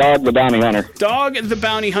 Dog the Bounty Hunter. Dog the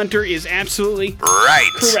Bounty Hunter is absolutely Right.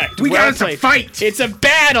 correct. We Well got us a played. fight. It's a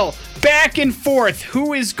battle, back and forth.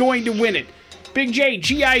 Who is going to win it? Big J,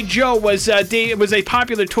 G.I. Joe was a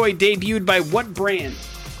popular toy debuted by what brand?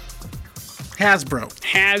 Hasbro.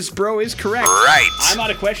 Hasbro is correct. Right. I'm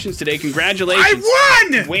out of questions today. Congratulations. I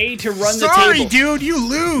won! Way to run Sorry, the table. dude. You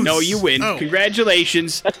lose. No, you win. Oh.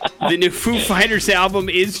 Congratulations. The new Foo Fighters album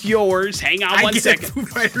is yours. Hang on I one get second. Foo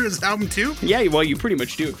Fighters album too? Yeah, well, you pretty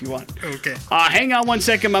much do if you want. Okay. Hang on one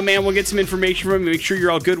second, my man. We'll get some information from you. Make sure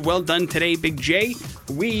you're all good. Well done today, Big J.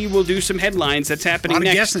 We will do some headlines. That's happening Lot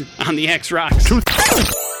of next guessing. on the X Rocks.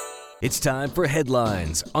 It's time for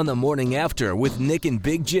headlines on the morning after with Nick and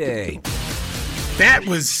Big J. That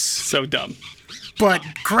was, So dumb. but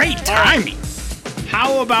great timing.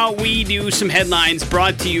 How about we do some headlines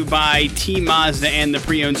brought to you by T Mazda and the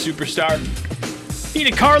pre-owned superstar?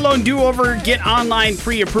 Need a car loan do-over? Get online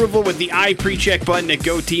pre-approval with the iPrecheck button at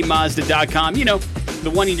gotmazda.com. You know,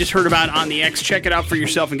 the one you just heard about on the X. Check it out for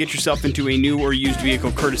yourself and get yourself into a new or used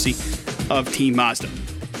vehicle courtesy of T Mazda.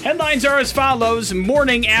 Headlines are as follows.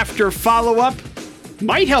 Morning after follow-up.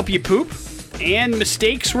 Might help you poop. And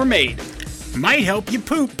mistakes were made. Might help you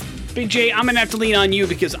poop. Big J, I'm going to have to lean on you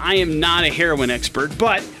because I am not a heroin expert,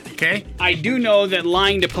 but Okay? I do know that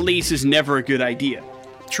lying to police is never a good idea.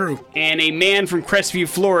 True. And a man from Crestview,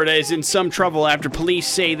 Florida is in some trouble after police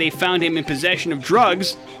say they found him in possession of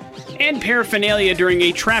drugs and paraphernalia during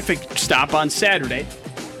a traffic stop on Saturday.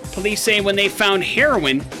 Police say when they found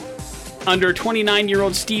heroin under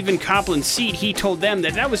 29-year-old Stephen Copland's seat, he told them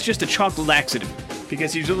that was just a chocolate laxative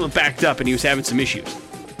because he was a little backed up and he was having some issues.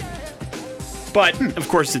 But, of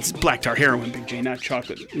course, it's black tar heroin, Big J, not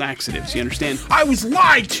chocolate laxatives, you understand? I was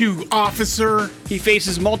lied to, officer. He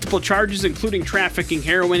faces multiple charges, including trafficking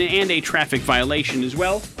heroin and a traffic violation as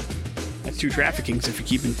well. That's 2 traffickings if you're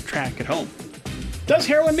keeping track at home. Does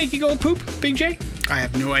heroin make you go poop, Big J? I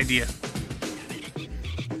have no idea.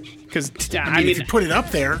 Because, I mean, if you put it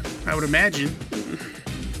up there, I would imagine.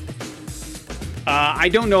 I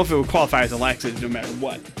don't know if it would qualify as a laxative no matter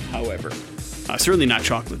what, however. Certainly not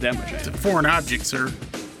chocolate that much. It's a foreign object, sir.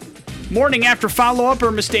 Morning after follow-up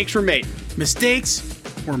or mistakes were made? Mistakes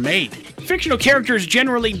were made. Fictional characters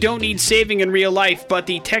generally don't need saving in real life, but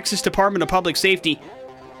the Texas Department of Public Safety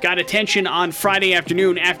got attention on Friday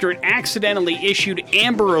afternoon after it accidentally issued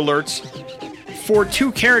Amber Alerts for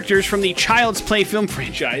 2 characters from the Child's Play film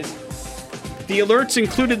franchise. The alerts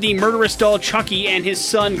included the murderous doll Chucky and his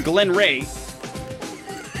son Glenn Ray.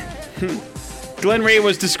 Glenn Ray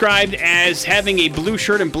was described as having a blue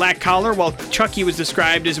shirt and black collar, while Chucky was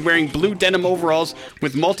described as wearing blue denim overalls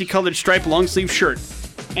with multicolored striped long-sleeve shirt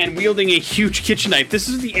and wielding a huge kitchen knife. This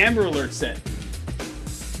is what the Amber Alert said.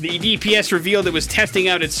 The DPS revealed it was testing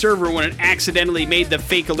out its server when it accidentally made the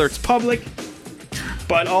fake alerts public,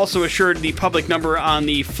 but also assured the public number on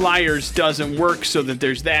the flyers doesn't work, so that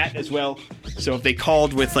there's that as well. So if they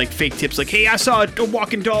called with like fake tips like, hey, I saw a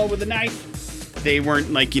walking doll with a knife, they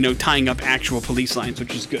weren't like, tying up actual police lines,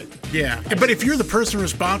 which is good. Yeah. But if you're the person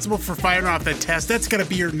responsible for firing off that test, that's got to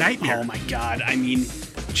be your nightmare. Oh my God. I mean,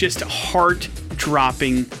 just heart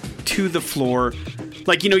dropping to the floor.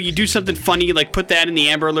 Like, you do something funny, like put that in the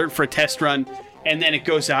Amber Alert for a test run, and then it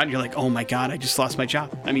goes out and you're like, oh my God, I just lost my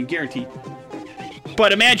job. I mean, guaranteed.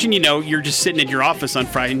 But imagine, you're just sitting in your office on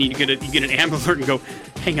Friday and you get an Amber Alert and go,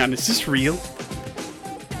 hang on, is this real?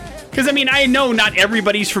 Because, I know not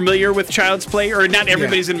everybody's familiar with Child's Play, or not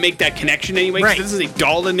everybody's going to make that connection anyway, because this is a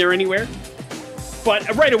doll in there anywhere.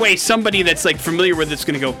 But right away, somebody that's, familiar with it's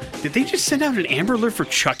going to go, did they just send out an Amber Alert for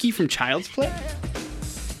Chucky from Child's Play?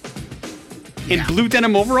 In blue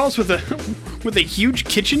denim overalls with a huge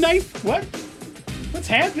kitchen knife? What? What's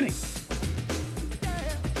happening?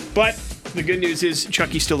 But the good news is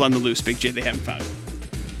Chucky's still on the loose, Big J. They haven't found him.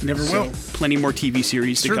 Never will. Plenty more TV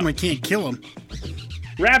series to come. Certainly can't kill him.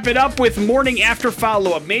 Wrap it up with morning after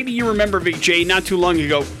follow-up. Maybe you remember, Big J, not too long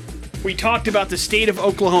ago, we talked about the state of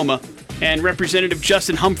Oklahoma and Representative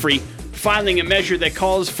Justin Humphrey filing a measure that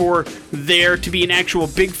calls for there to be an actual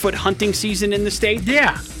Bigfoot hunting season in the state.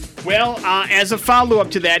 Yeah. Well, as a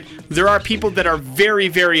follow-up to that, there are people that are very,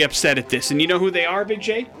 very upset at this. And you know who they are, Big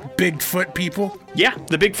J? Bigfoot people? Yeah,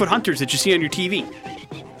 the Bigfoot hunters that you see on your TV.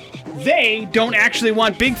 They don't actually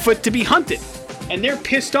want Bigfoot to be hunted. And they're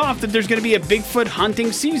pissed off that there's going to be a Bigfoot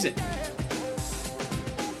hunting season.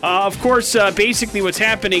 Of course, basically what's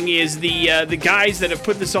happening is the guys that have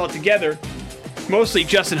put this all together, mostly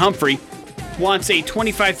Justin Humphrey, wants a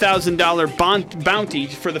 $25,000 bounty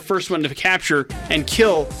for the first one to capture and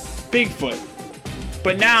kill Bigfoot.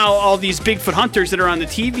 But now all these Bigfoot hunters that are on the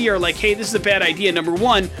TV are like, hey, this is a bad idea. Number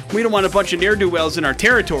one, we don't want a bunch of ne'er-do-wells in our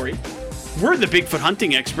territory. We're the Bigfoot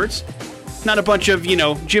hunting experts. Not a bunch of,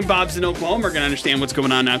 Jim Bobs in Oklahoma are going to understand what's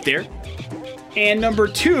going on out there. And number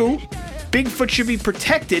two, Bigfoot should be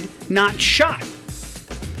protected, not shot.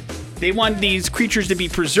 They want these creatures to be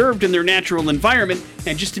preserved in their natural environment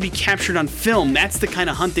and just to be captured on film. That's the kind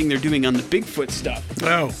of hunting they're doing on the Bigfoot stuff.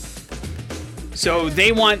 Oh. So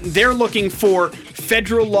they're looking for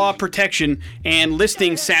federal law protection and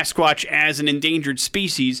listing Sasquatch as an endangered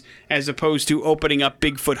species as opposed to opening up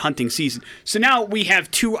Bigfoot hunting season. So now we have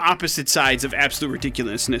two opposite sides of absolute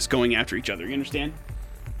ridiculousness going after each other. You understand?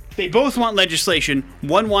 They both want legislation.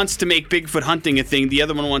 One wants to make Bigfoot hunting a thing. The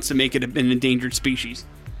other one wants to make it an endangered species.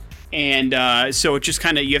 And so it just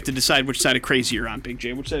kind of, you have to decide which side of crazy you're on, Big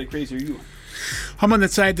J. Which side of crazy are you on? I'm on the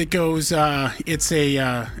side that goes, it's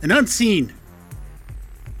an unseen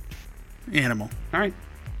animal. All right.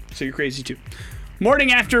 So you're crazy too.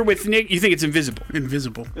 Morning after with Nick. You think it's invisible?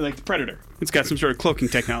 Invisible. Like the Predator. It's got some sort of cloaking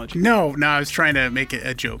technology. No, I was trying to make it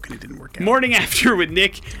a joke and it didn't work out. Morning after with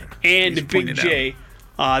Nick and Big J.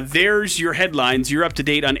 There's your headlines. You're up to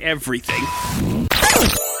date on everything.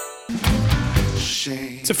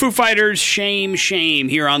 It's a Foo Fighters Shame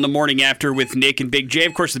here on the Morning After with Nick and Big J.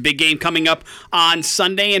 Of course, the big game coming up on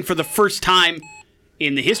Sunday, and for the first time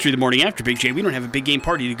in the history of the Morning After, Big J, we don't have a big game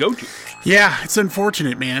party to go to. Yeah, it's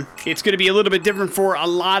unfortunate, man. It's going to be a little bit different for a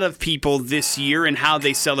lot of people this year and how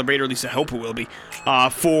they celebrate, or at least I hope it will be,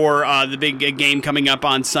 for the big game coming up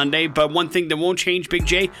on Sunday. But one thing that won't change, Big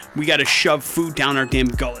J, we got to shove food down our damn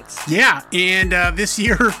gullets. Yeah, and this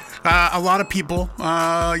year, a lot of people,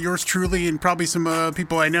 yours truly and probably some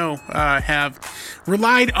people I know, have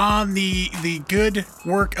relied on the good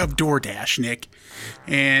work of DoorDash, Nick.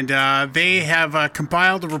 And they have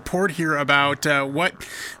compiled a report here about what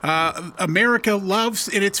America loves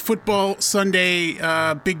in its football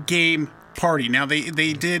Sunday big game party. Now,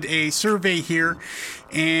 they did a survey here,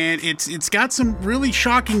 and it's got some really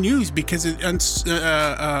shocking news because it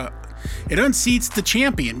It unseats the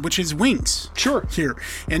champion, which is Wings. Sure. Here.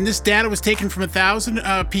 And this data was taken from 1,000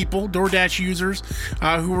 people, DoorDash users,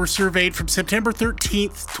 who were surveyed from September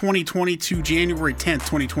 13th, 2020 to January 10th,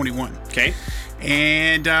 2021. Okay.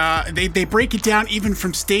 And they break it down even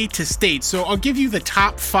from state to state. So I'll give you the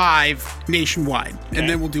top 5 nationwide, and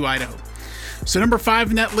then we'll do Idaho. So number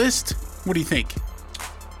 5 in that list, what do you think?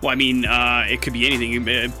 Well, I mean, it could be anything.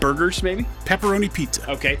 Burgers, maybe? Pepperoni pizza.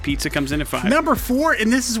 Okay, pizza comes in at 5. Number 4,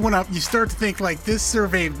 and this is when you start to think, like, this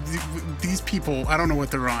survey, these people, I don't know what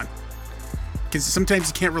they're on. Because sometimes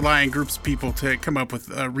you can't rely on groups of people to come up with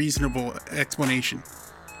a reasonable explanation.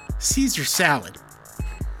 Caesar salad.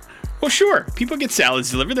 Well, sure. People get salads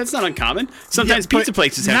delivered. That's not uncommon. Sometimes pizza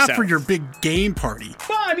places have not salads. for your big game party.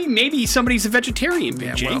 Well, I mean, maybe somebody's a vegetarian,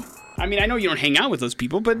 Big J. well. I mean, I know you don't hang out with those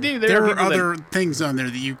people, but there There are are people other things on there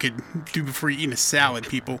that you could do before you eat a salad,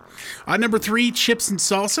 people. Number 3, chips and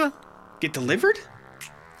salsa. get delivered?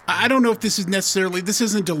 I don't know if this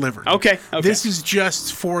isn't delivered. Okay. This is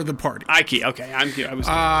just for the party. Okay. I was.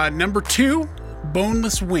 Number 2,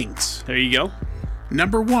 boneless wings. There you go.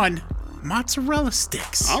 Number 1, mozzarella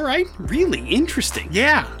sticks. All right. Really interesting.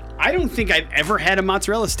 Yeah. I don't think I've ever had a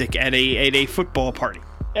mozzarella stick at a football party.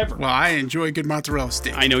 Ever. Well, I enjoy a good mozzarella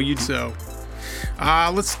stick. I know you do. So,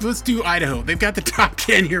 let's do Idaho. They've got the top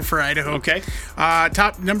 10 here for Idaho. Okay.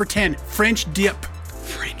 Top number 10, French dip.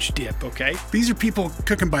 French dip. Okay. These are people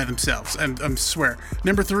cooking by themselves. I swear.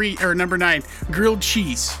 Number 9, grilled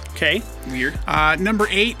cheese. Okay. Weird. Number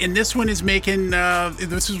 8, and this one is making.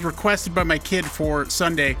 This was requested by my kid for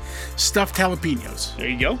Sunday. Stuffed jalapenos. There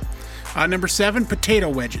you go. Number 7, potato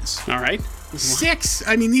wedges. All right. 6,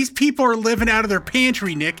 I mean, these people are living out of their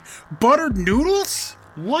pantry, Nick. Buttered noodles?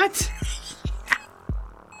 What?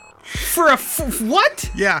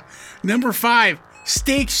 What? Yeah. Number 5,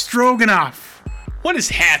 steak stroganoff. What is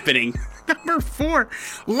happening? Number 4,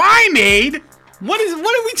 limeade. What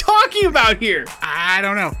are we talking about here? I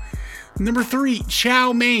don't know. Number 3,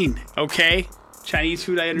 chow mein. Okay. Chinese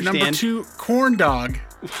food, I understand. Number 2, corn dog.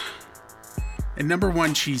 And number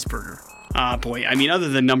 1, cheeseburger. Boy. I mean, other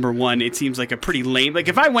than number 1, it seems like a pretty lame. Like,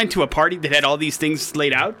 if I went to a party that had all these things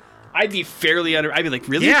laid out, I'd be I'd be like,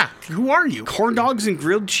 really? Yeah. Who are you? Corn dogs and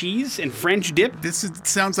grilled cheese and French dip?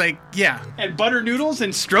 Sounds like, yeah. And butter noodles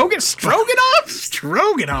and stroganoff?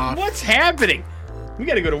 Stroganoff? What's happening? We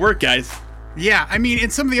gotta go to work, guys. Yeah, I mean, in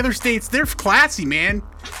some of the other states, they're classy, man.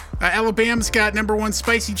 Alabama's got number 1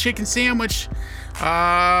 spicy chicken sandwich.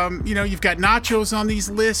 You've got nachos on these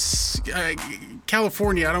lists.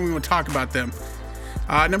 California, I don't even want to talk about them.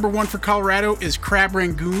 Number 1 for Colorado is crab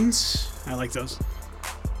rangoons. I like those.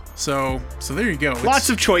 So there you go. Lots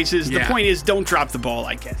of choices. Yeah. The point is, don't drop the ball,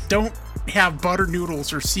 I guess. Don't have butter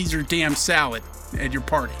noodles or Caesar damn salad at your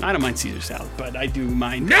party. I don't mind Caesar salad, but I do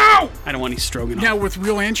mind. No! I don't want any stroganoff. Now with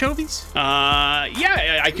real anchovies?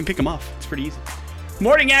 Yeah, I can pick them off. It's pretty easy.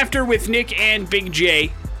 Morning After with Nick and Big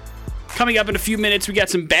J. Coming up in a few minutes, we got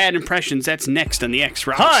some bad impressions. That's next on the X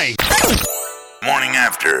Rocks. Hi! Morning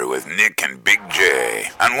After with Nick and Big J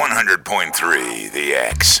on 100.3 The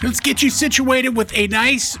X. Let's get you situated with a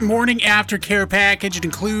nice morning after care package. It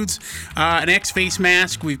includes an X face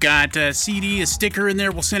mask. We've got a CD, a sticker in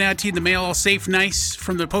there. We'll send out to you in the mail, all safe, nice,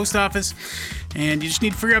 from the post office. And you just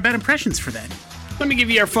need to figure out bad impressions for that. Let me give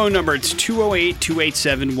you our phone number. It's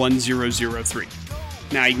 208-287-1003.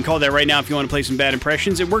 Now, you can call that right now if you want to play some bad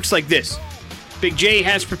impressions. It works like this. Big J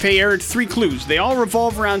has prepared 3 clues. They all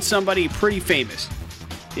revolve around somebody pretty famous.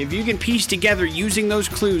 If you can piece together using those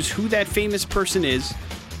clues who that famous person is,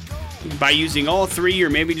 by using all 3 or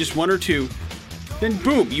maybe just 1 or 2, then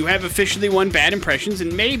boom, you have officially won bad impressions,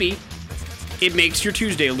 and maybe it makes your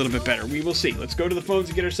Tuesday a little bit better. We will see. Let's go to the phones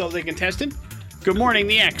and get ourselves a contestant. Good morning,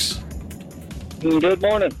 the X. Good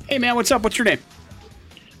morning. Hey, man, what's up? What's your name?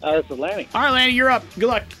 This is Lanny. All right, Lanny, you're up. Good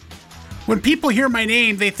luck. When people hear my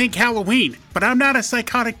name, they think Halloween, but I'm not a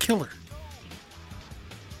psychotic killer.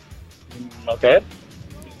 Okay.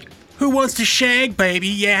 Who wants to shag, baby?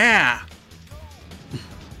 Yeah.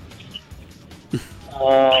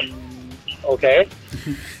 Okay.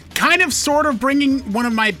 Kind of, sort of bringing one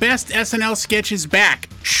of my best SNL sketches back.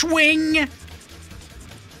 Schwing.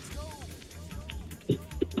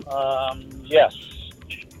 Yes.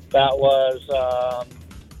 That was,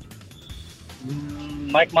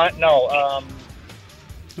 Mike Myers? No,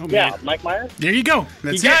 Oh, yeah, man. Mike Myers? There you go. You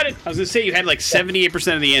That's got it. I was going to say you had like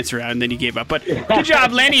 78% of the answer out, and then you gave up. But good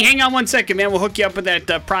job, Lanny. Hang on 1 second, man. We'll hook you up with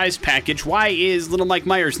that prize package. Why is little Mike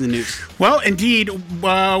Myers in the news? Well, indeed,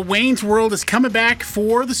 Wayne's World is coming back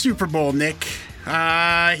for the Super Bowl, Nick.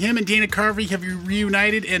 Him and Dana Carvey have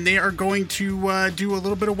reunited, and they are going to do a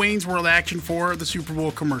little bit of Wayne's World action for the Super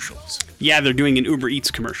Bowl commercials. Yeah, they're doing an Uber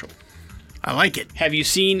Eats commercial. I like it. Have you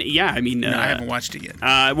seen? Yeah, I mean, No, I haven't watched it yet.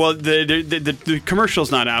 well, the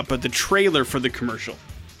commercial's not out, but the trailer for the commercial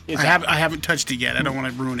is out. I haven't touched it yet. I don't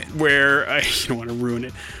want to ruin it. Where you don't want to ruin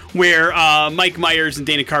it. Where Mike Myers and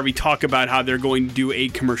Dana Carvey talk about how they're going to do a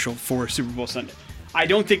commercial for Super Bowl Sunday. I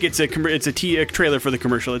don't think it's a trailer for the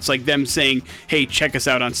commercial. It's like them saying, "Hey, check us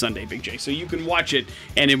out on Sunday, Big J." So you can watch it,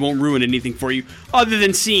 and it won't ruin anything for you, other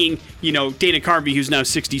than seeing, Dana Carvey, who's now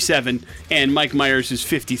 67, and Mike Myers, who's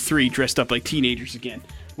 53, dressed up like teenagers again,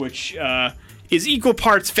 which is equal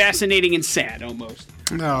parts fascinating and sad, almost.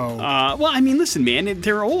 No. Well, I mean, listen, man,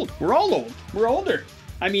 they're old. We're all old. We're older.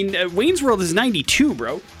 I mean, Wayne's World is 92,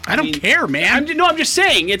 bro. I don't care, man. I'm just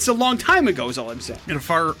saying, it's a long time ago is all I'm saying. In a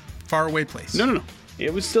far, far away place. No.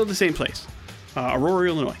 It was still the same place, Aurora,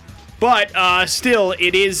 Illinois. But still,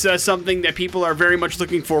 it is something that people are very much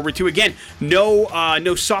looking forward to. Again,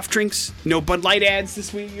 no soft drinks, no Bud Light ads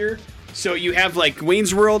this year. So you have like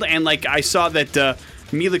Wayne's World, and like I saw that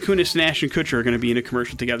Mila Kunis and Ashton Kutcher are going to be in a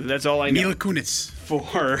commercial together. That's all I know. Mila Kunis.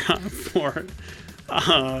 For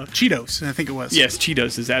Cheetos, I think it was. Yes,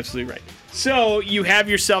 Cheetos is absolutely right. So you have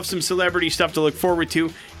yourself some celebrity stuff to look forward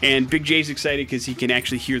to, and Big J's excited because he can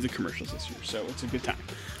actually hear the commercials this year. So it's a good time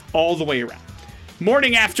all the way around.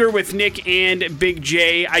 Morning After with Nick and Big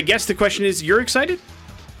J. I guess the question is, you're excited?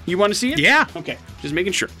 You want to see it? Yeah. Okay, just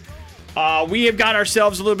making sure. We have got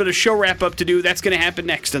ourselves a little bit of show wrap-up to do. That's going to happen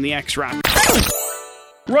next on the X-Rock.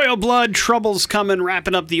 Royal Blood, Trouble's coming,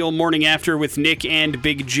 wrapping up the old Morning After with Nick and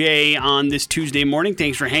Big J on this Tuesday morning.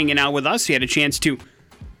 Thanks for hanging out with us. You had a chance to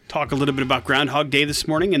talk a little bit about Groundhog Day this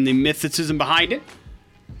morning and the mythicism behind it.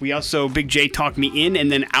 We also, Big J talked me in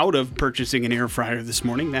and then out of purchasing an air fryer this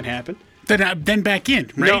morning. That happened. Then back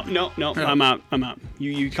in, right? No. Oh. I'm out.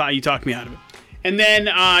 You talked me out of it. And then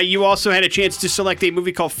you also had a chance to select a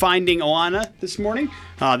movie called Finding Oana this morning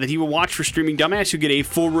that he will watch for Streaming Dumbass. You'll get a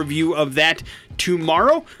full review of that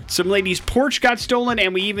tomorrow. Some lady's porch got stolen,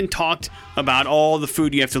 and we even talked about all the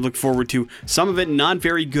food you have to look forward to. Some of it not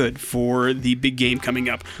very good for the big game coming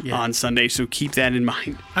up on Sunday, so keep that in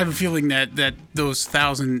mind. I have a feeling that those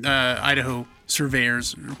 1,000 Idaho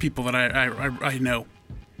surveyors are people that I know.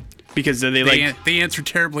 Because they answer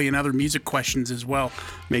terribly in other music questions as well.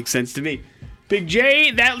 Makes sense to me. Big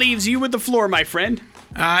J, that leaves you with the floor, my friend.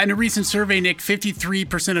 In a recent survey, Nick,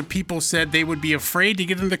 53% of people said they would be afraid to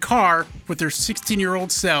get in the car with their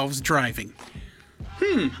 16-year-old selves driving.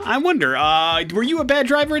 I wonder, were you a bad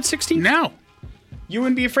driver at 16? No. You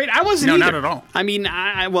wouldn't be afraid? I wasn't either. No, not at all. I mean,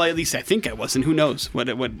 well, at least I think I wasn't. Who knows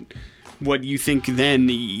what you think then,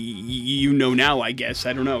 you know now, I guess.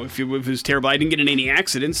 I don't know if it was terrible. I didn't get in any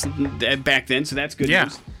accidents back then, so that's good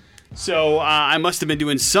news. So I must have been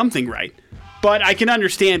doing something right. But I can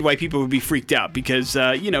understand why people would be freaked out because,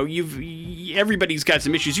 everybody's got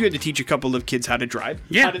some issues. You had to teach a couple of kids how to drive.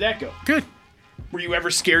 Yeah. How did that go? Good. Were you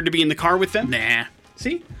ever scared to be in the car with them? Nah.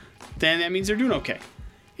 See? Then that means they're doing okay.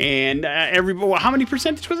 And how many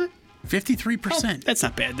percentage was it? 53%. Oh, that's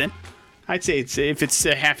not bad then. I'd say if it's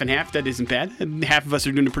half and half, that isn't bad. And half of us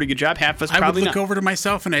are doing a pretty good job. Half of us probably not. I would look over to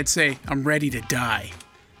myself and I'd say, I'm ready to die.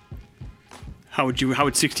 How would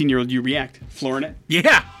 16-year-old you react? Flooring it?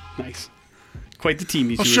 Yeah. Nice. Quite the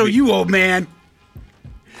team. I'll show you, old man.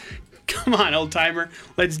 Come on, old timer.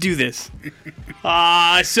 Let's do this.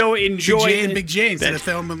 So enjoy. Big J and Big J instead of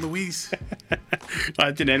Thelma and Louise. It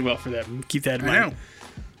didn't end well for them. Keep that in mind.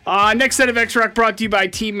 I know. Next set of X-Rock brought to you by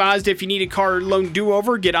Team Mazda. If you need a car loan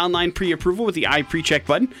do-over, get online pre-approval with the iPrecheck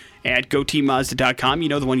button at goteammazda.com. You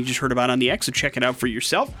know, the one you just heard about on the X, so check it out for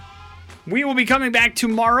yourself. We will be coming back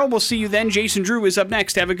tomorrow. We'll see you then. Jason Drew is up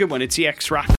next. Have a good one. It's the X-Rock.